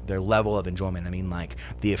like their level of enjoyment, I mean like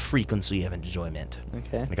the frequency of enjoyment.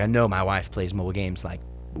 Okay. Like I know my wife plays mobile games like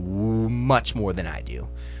much more than I do.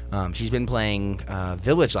 She's been playing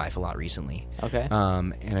Village Life a lot recently. Okay.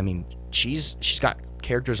 And I mean she's got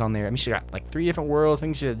characters on there. I mean she got like 3 different worlds. I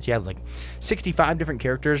think she has like 65 different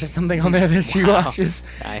characters or something on there that she watches.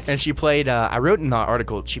 Nice. And she played I wrote in the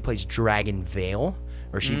article she plays Dragon Vale.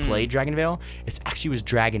 Or she played Dragon Vale. It actually was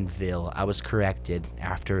Dragonville. I was corrected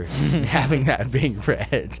after having that being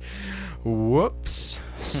read. Whoops.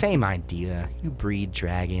 Same idea. You breed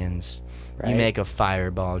dragons. Right. You make a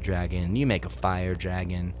fireball dragon. You make a fire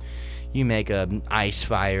dragon. You make an ice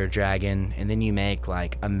fire dragon. And then you make,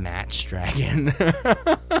 like, a match dragon.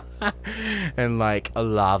 And, like, a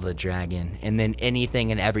lava dragon. And then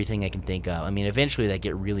anything and everything I can think of. I mean, eventually they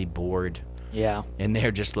get really bored. Yeah. And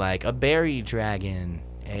they're just like, a berry dragon.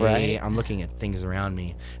 I'm looking at things around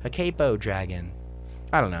me. A capo dragon.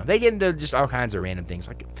 I don't know. They get into just all kinds of random things.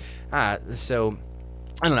 Like, so,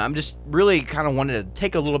 I don't know. I'm just really kind of wanted to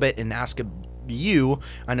take a little bit and ask you.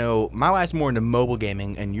 I know my wife's more into mobile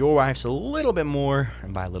gaming, and your wife's a little bit more,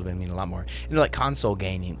 and by a little bit I mean a lot more, into like console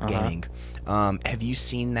gaming. Have you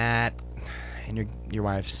seen that? And your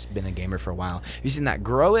wife's been a gamer for a while. Have you seen that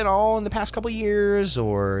grow at all in the past couple years,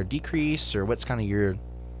 or decrease, or what's kind of your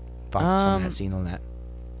thoughts on that, scene on that?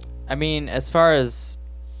 I mean, as far as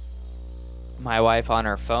my wife on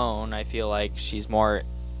her phone, I feel like she's more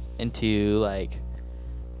into like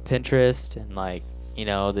Pinterest and like, you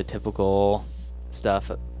know, the typical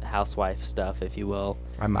stuff, housewife stuff, if you will.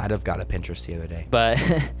 I might have got a Pinterest the other day. But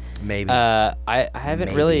maybe. I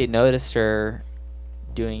haven't really noticed her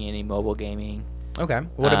doing any mobile gaming. Okay.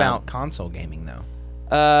 What about console gaming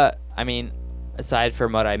though? I mean, aside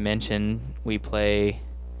from what I mentioned, we play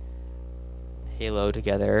Halo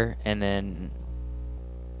together, and then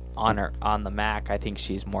on the Mac, I think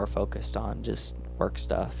she's more focused on just work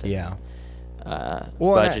stuff. And,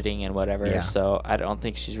 budgeting and whatever. Yeah. So I don't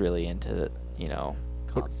think she's really into, you know.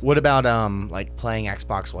 What about like playing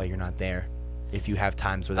Xbox while you're not there? If you have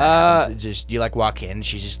times where that happens, just you like walk in, and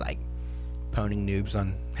she's just like poning noobs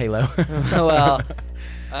on Halo. Well,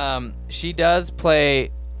 she does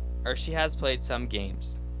play, or she has played some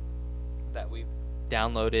games that we've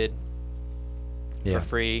downloaded for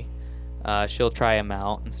free. She'll try them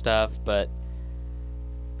out and stuff, but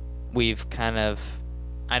we've kind of,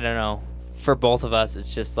 I don't know, for both of us,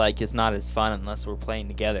 it's just like it's not as fun unless we're playing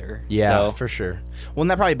together. Yeah, so. For sure. Well,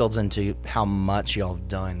 and that probably builds into how much y'all have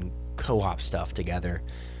done co-op stuff together.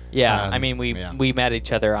 Yeah, I mean, we met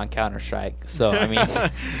each other on Counter-Strike, so I mean...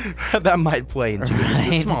 that might play into it, just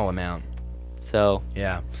a small amount. So...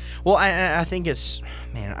 Yeah. Well, I think it's...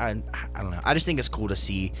 Man, I don't know. I just think it's cool to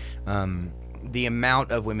see the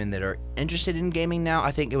amount of women that are interested in gaming now.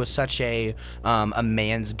 I think it was such a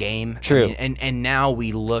man's game. True. I mean, and now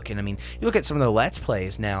we look, and I mean, you look at some of the Let's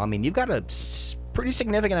Plays now. I mean, you've got a pretty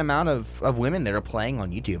significant amount of women that are playing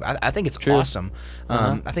on YouTube. I think it's awesome.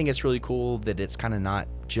 I think it's really cool that it's kind of not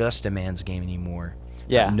just a man's game anymore.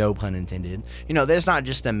 Yeah. No pun intended. You know, there's not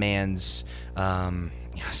just a man's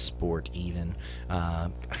sport even.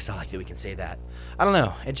 Because I like that we can say that. I don't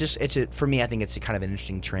know. For me, I think it's a kind of an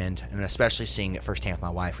interesting trend, and especially seeing it firsthand with my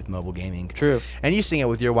wife with mobile gaming. True. And you seeing it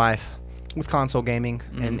with your wife with console gaming,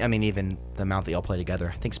 and I mean even the amount that y'all play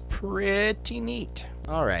together, I think's pretty neat.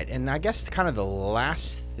 All right, and I guess kind of the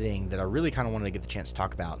last thing that I really kind of wanted to get the chance to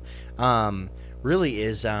talk about, really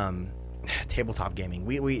is tabletop gaming.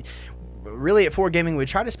 We really at 4 Gaming we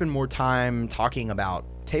try to spend more time talking about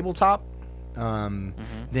tabletop than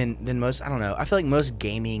most. I don't know. I feel like most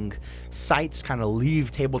gaming sites kind of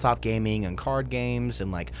leave tabletop gaming and card games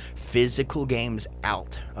and like physical games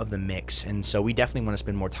out of the mix, and so we definitely want to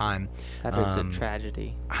spend more time. That is a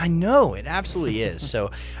tragedy. I know, it absolutely is.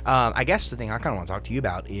 So I guess the thing I kind of want to talk to you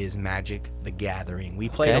about is Magic the Gathering. We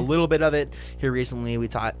played a little bit of it here recently. We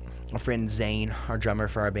taught our friend Zane, our drummer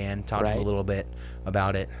for our band, taught him a little bit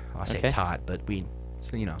about it. I say taught, but we,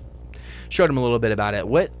 you know, showed him a little bit about it.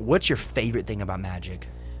 What's your favorite thing about Magic?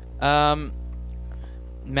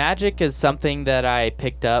 Magic is something that I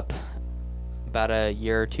picked up about a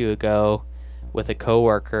year or two ago with a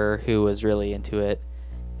coworker who was really into it,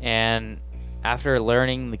 and after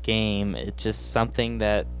learning the game, it's just something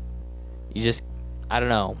that you just, I don't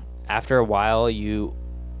know, after a while you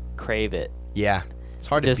crave it. Yeah, it's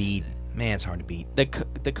hard to beat. Man, it's hard to beat.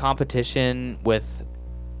 The competition with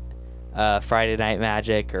Friday Night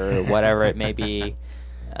Magic or whatever it may be,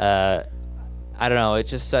 I don't know.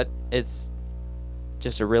 It's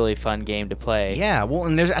just a really fun game to play. Yeah, well,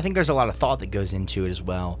 and I think there's a lot of thought that goes into it as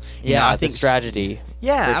well. I think strategy.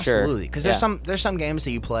 Yeah, absolutely. Because there's some games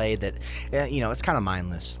that you play that, it's kind of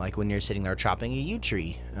mindless. Like when you're sitting there chopping a yew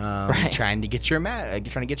tree, trying to get your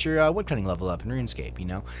woodcutting level up in RuneScape. You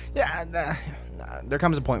know, there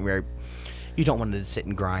comes a point where you don't want to sit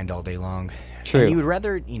and grind all day long. True. And you would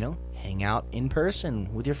rather, hang out in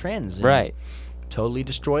person with your friends. And totally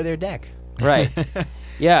destroy their deck. Right.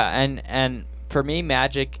 Yeah, and for me,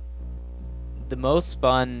 Magic, the most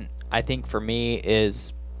fun, I think, for me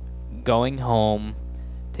is going home,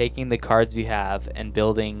 taking the cards you have, and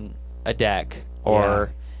building a deck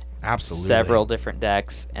or Absolutely. several different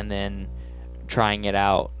decks and then trying it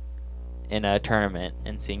out in a tournament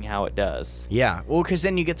and seeing how it does. Yeah, well, because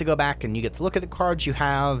then you get to go back and you get to look at the cards you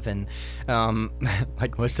have, and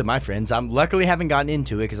like most of my friends, I'm luckily haven't gotten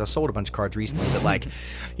into it because I sold a bunch of cards recently. But like,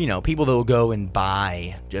 people that will go and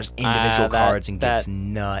buy just individual cards and gets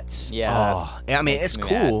nuts. Yeah, oh, I mean, it's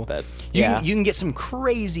cool. Mad, but you can get some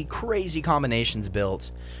crazy combinations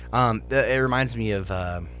built. It reminds me of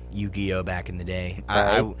Yu-Gi-Oh back in the day.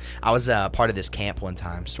 Right. I was part of this camp one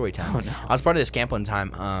time. Story time. Oh, no. I was part of this camp one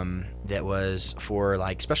time that was for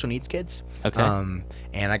like special needs kids. Okay.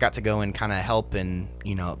 And I got to go and kind of help and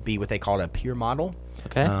be what they called a peer model.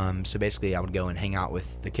 Okay. So basically, I would go and hang out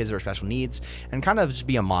with the kids that were special needs and kind of just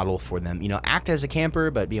be a model for them. Act as a camper,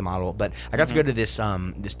 but be a model. But I got to go to this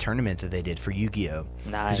this tournament that they did for Yu-Gi-Oh.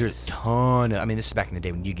 Nice. There's a ton of, I mean, this is back in the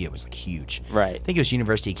day when Yu-Gi-Oh was like huge. Right. I think it was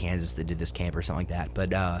University of Kansas that did this camp or something like that.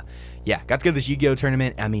 But yeah, got to go to this Yu-Gi-Oh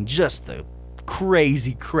tournament. I mean, just the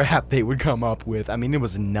crazy crap they would come up with. I mean, it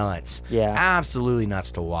was nuts. Yeah. Absolutely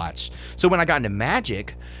nuts to watch. So when I got into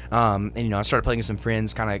Magic, and I started playing with some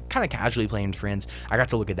friends, kind of casually playing with friends, I got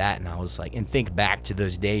to look at that and I was like, and think back to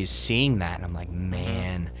those days, seeing that, and I'm like,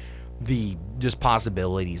 man, the just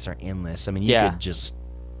possibilities are endless. I mean, you could just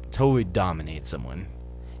totally dominate someone.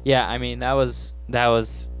 Yeah, I mean, that was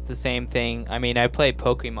the same thing. I mean, I played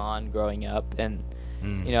Pokemon growing up, and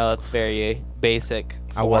that's very basic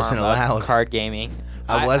form I wasn't allowed. of card gaming.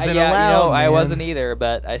 I wasn't allowed. I man. wasn't either,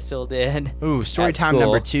 but I still did. Ooh, story at time school.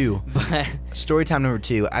 number 2. But Story time number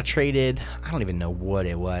 2. I traded. I don't even know what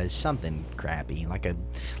it was. Something crappy, like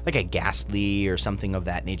a Ghastly or something of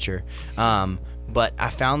that nature. But I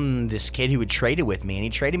found this kid who would trade it with me, and he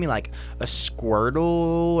traded me like a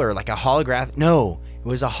Squirtle or like a holographic. No, it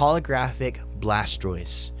was a holographic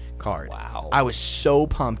Blastoise card. Wow. I was so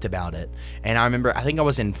pumped about it. And I remember, I think I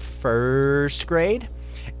was in first grade,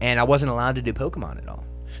 and I wasn't allowed to do Pokemon at all.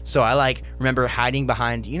 So I remember hiding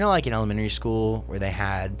behind, like in elementary school where they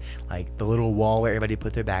had like the little wall where everybody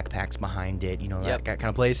put their backpacks behind it, that kind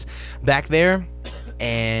of place back there,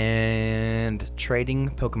 and trading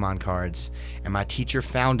Pokemon cards. And my teacher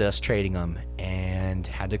found us trading them and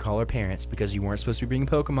had to call our parents because you weren't supposed to be bringing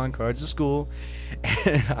Pokemon cards to school.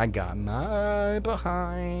 And I got my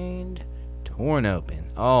behind torn open.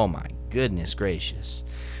 Oh my goodness gracious.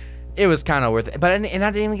 It was kind of worth it, but I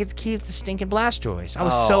didn't even get to keep the stinking Blastoise. I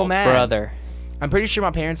was so mad, brother. I'm pretty sure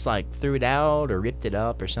my parents threw it out or ripped it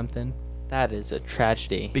up or something. That is a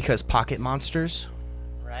tragedy. Because pocket monsters.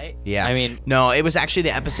 Right? Yeah. I mean, no, it was actually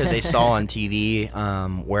the episode they saw on TV,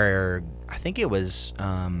 where I think it was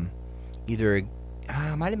either it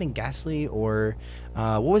might have been Ghastly or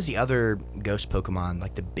what was the other ghost Pokemon,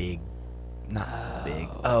 like the big, not big.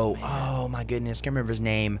 Oh my goodness, can't remember his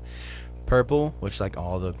name. Purple, which like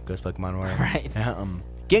all the ghost Pokemon were. Right.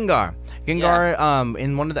 Gengar,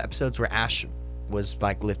 in one of the episodes where Ash was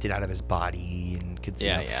like lifted out of his body and could see,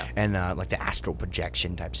 and like the astral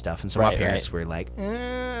projection type stuff, and so my parents were like,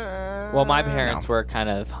 well, my parents were kind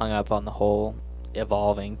of hung up on the whole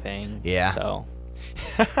evolving thing. Yeah. So.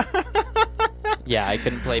 Yeah, I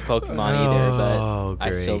couldn't play Pokemon either, but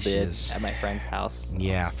I still did at my friend's house.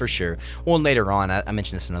 Yeah, for sure. Well, later on, I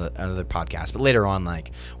mentioned this in another podcast, but later on,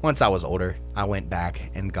 like, once I was older, I went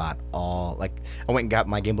back and got I went and got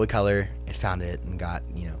my Game Boy Color and found it and got,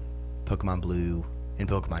 Pokemon Blue and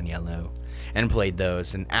Pokemon Yellow and played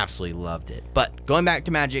those and absolutely loved it. But going back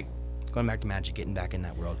to Magic, getting back in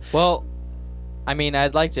that world. Well, I mean,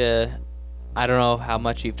 I'd like to, I don't know how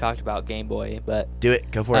much you've talked about Game Boy, but... Do it.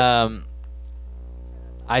 Go for it.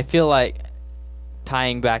 I feel like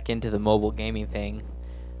tying back into the mobile gaming thing,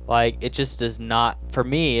 like it just does not, for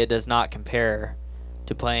me, it does not compare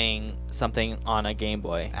to playing something on a Game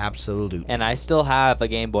Boy. Absolutely. And I still have a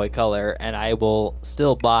Game Boy Color, and I will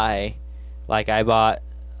still buy, like I bought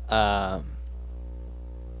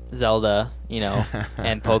Zelda,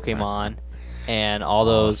 and Pokemon, and all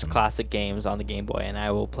those classic games on the Game Boy, and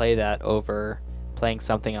I will play that over playing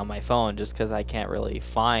something on my phone just because I can't really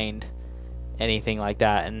find anything like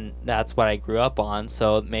that, and that's what I grew up on.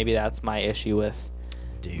 So maybe that's my issue with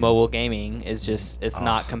mobile gaming, is just it's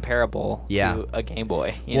not comparable to a Game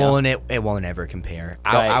Boy. Well, and it won't ever compare.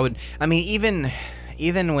 Right. I mean,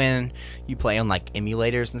 even when you play on like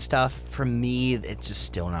emulators and stuff, for me, it's just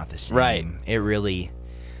still not the same. Right.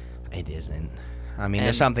 It isn't. I mean,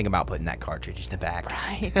 there's something about putting that cartridge in the back.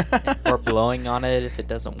 Right. Or blowing on it if it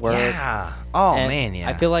doesn't work. Yeah. Oh, and man, yeah.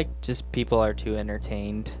 I feel like just people are too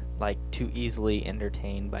entertained, like too easily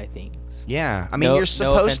entertained by things. Yeah. I mean, you're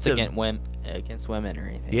supposed to... against women or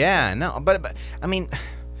anything. Yeah, no. But, I mean,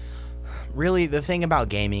 really, the thing about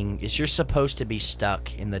gaming is you're supposed to be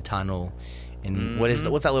stuck in the tunnel And what's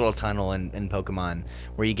that little tunnel in Pokemon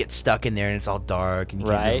where you get stuck in there and it's all dark and you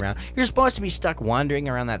can't move around? You're supposed to be stuck wandering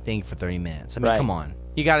around that thing for 30 minutes. I mean, come on.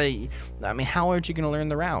 You gotta. I mean, how aren't you gonna learn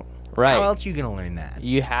the route? Right. How else are you gonna learn that?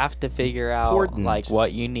 You have to figure out like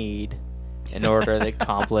what you need in order to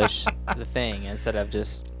accomplish the thing instead of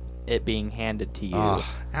just it being handed to you. Oh,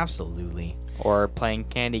 absolutely. Or playing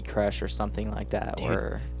Candy Crush or something like that,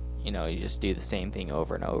 where you just do the same thing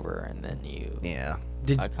over and over, and then you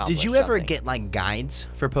Did you ever get like guides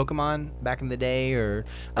for Pokemon back in the day, or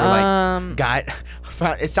like guide?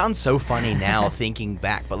 It sounds so funny now thinking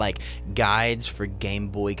back, but like guides for Game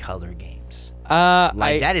Boy Color games.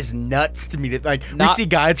 That is nuts to me. We see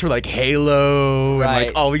guides for like Halo and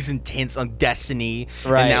like all these intense on Destiny,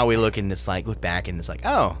 and now we look back and it's like,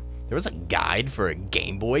 oh, there was a guide for a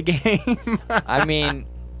Game Boy game. I mean,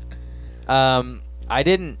 I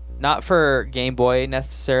didn't, not for Game Boy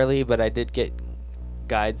necessarily, but I did get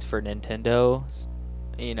guides for Nintendo.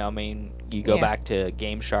 You go back to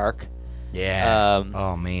Game Shark. Yeah.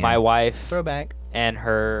 Oh man. My wife throwback and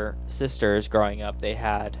her sisters growing up, they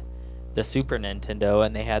had the Super Nintendo,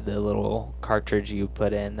 and they had the little cartridge you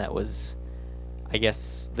put in that was, I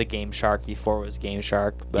guess, the Game Shark before it was Game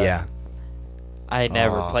Shark. But yeah. I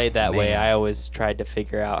never played that way. I always tried to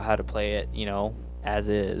figure out how to play it, as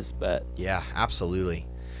is. But yeah, absolutely.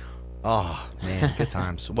 Oh, man, good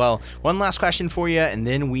times. Well, one last question for you, and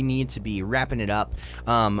then we need to be wrapping it up.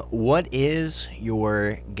 What is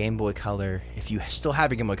your Game Boy Color? If you still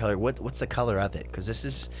have your Game Boy Color, what's the color of it? Because this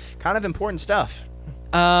is kind of important stuff.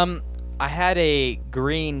 I had a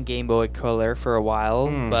green Game Boy Color for a while.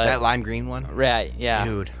 But that lime green one? Right, yeah.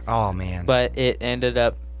 Dude, oh, man. But it ended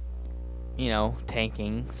up,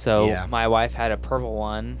 tanking. So my wife had a purple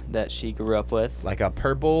one that she grew up with. Like a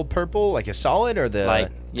purple, like a solid, or the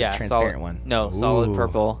transparent solid one? No, solid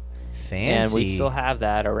purple. Fancy. And we still have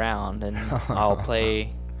that around, and I'll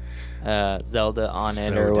play Zelda on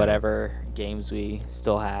it or whatever games we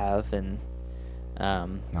still have. And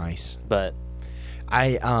nice. But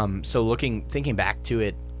thinking back to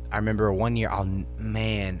it, I remember one year, I'll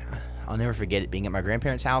never forget it, being at my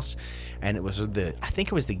grandparents' house, and it was I think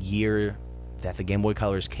it was the year that the Game Boy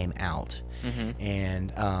Colors came out.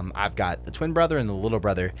 And I've got a twin brother and a little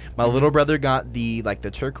brother. My little brother got the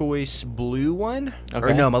turquoise blue one.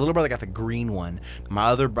 Or no, my little brother got the green one.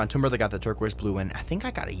 My twin brother got the turquoise blue one. I think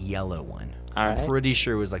I got a yellow one. I'm pretty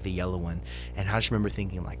sure it was like the yellow one. And I just remember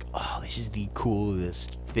thinking like, oh, this is the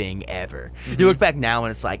coolest thing ever. You look back now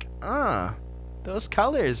and it's like, those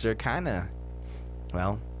colors are kind of,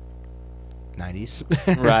 90s.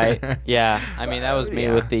 Right. Yeah. I mean, that was me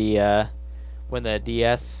with the when the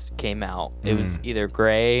DS came out. It was either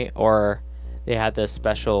gray or they had the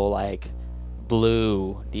special like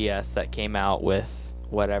blue DS that came out with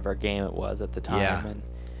whatever game it was at the time. Yeah. And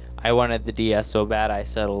I wanted the DS so bad I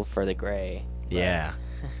settled for the gray. Yeah.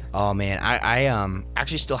 Oh man, I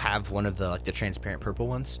actually still have one of the transparent purple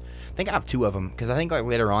ones. I think I have two of them because I think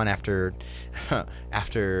later on after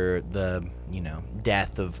the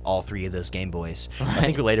death of all three of those Game Boys, I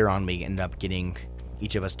think later on we ended up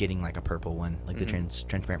each of us getting like a purple one, like the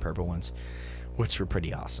transparent purple ones, which were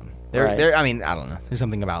pretty awesome. They're I mean, I don't know. There's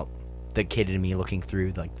something about the kid in me looking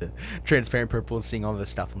through like the transparent purple and seeing all the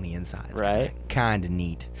stuff on the inside. It's kind of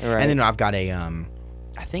neat. Right. And then I've got a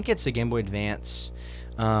I think it's a Game Boy Advance.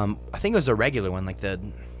 I think it was the regular one, like the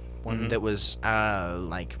one that was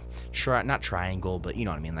not triangle, but you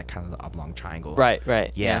know what I mean, like kind of the oblong triangle.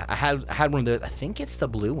 Right. Yeah. I had one of those. I think it's the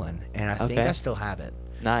blue one, and I think I still have it.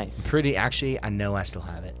 Nice. Actually, I know I still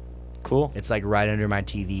have it. Cool. It's like right under my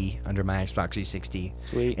TV, under my Xbox 360.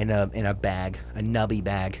 Sweet. In a bag, a nubby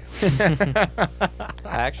bag. I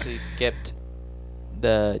actually skipped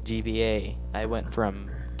the GBA. I went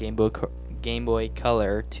from Game Boy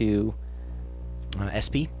Color to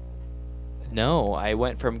SP? No, I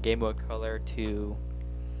went from Game Boy Color to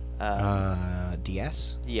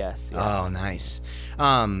DS? Yes. Oh, nice.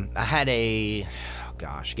 I had a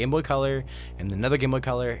Game Boy Color, and another Game Boy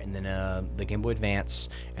Color, and then the Game Boy Advance,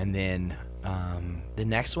 and then the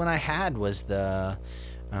next one I had was the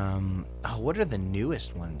what are the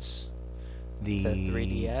newest ones? The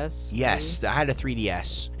 3DS? Yes, I had a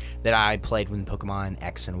 3DS that I played when Pokemon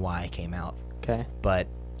X and Y came out. Okay. But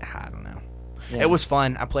I don't know. Yeah. It was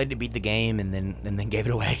fun. I played to beat the game and then gave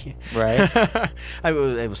it away. Right.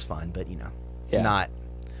 It was fun, but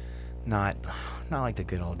not like the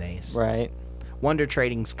good old days. Right. Wonder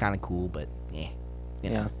Trading's kind of cool, but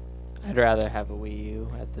yeah. I'd rather have a Wii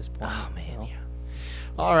U at this point. Oh man, yeah.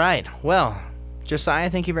 All right. Well, Josiah,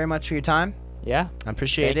 thank you very much for your time. Yeah. I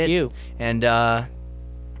appreciate it. Thank you. And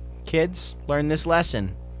kids, learn this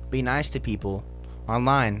lesson. Be nice to people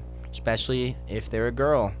online. especially if they're a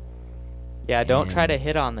girl. Yeah, don't try to And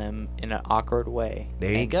hit on them in an awkward way.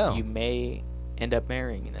 There you go. You may end up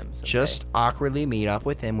marrying them someday. Just awkwardly meet up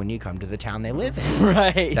with them when you come to the town they live in.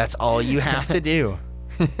 Right. That's all you have to do.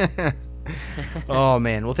 Oh,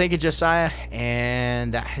 man. Well, thank you, Josiah.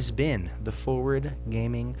 And that has been the Forward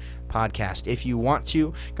Gaming Podcast. If you want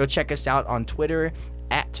to, go check us out on Twitter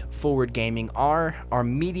at Forward Gaming. Our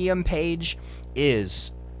Medium page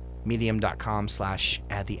is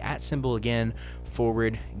medium.com/add the @ again,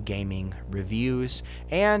 Forward Gaming Reviews.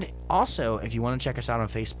 And also, if you want to check us out on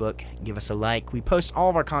Facebook, give us a like. We post all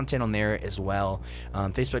of our content on there as well.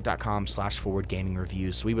 Facebook.com/Forward Gaming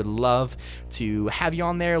Reviews. So we would love to have you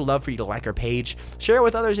on there. Love for you to like our page. Share it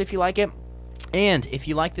with others if you like it. And if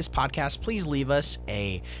you like this podcast, please leave us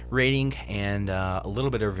a rating and a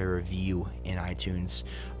little bit of a review in iTunes.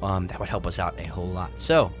 That would help us out a whole lot.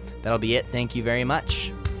 So that'll be it. Thank you very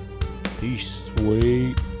much. Peace.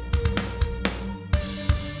 Sweet.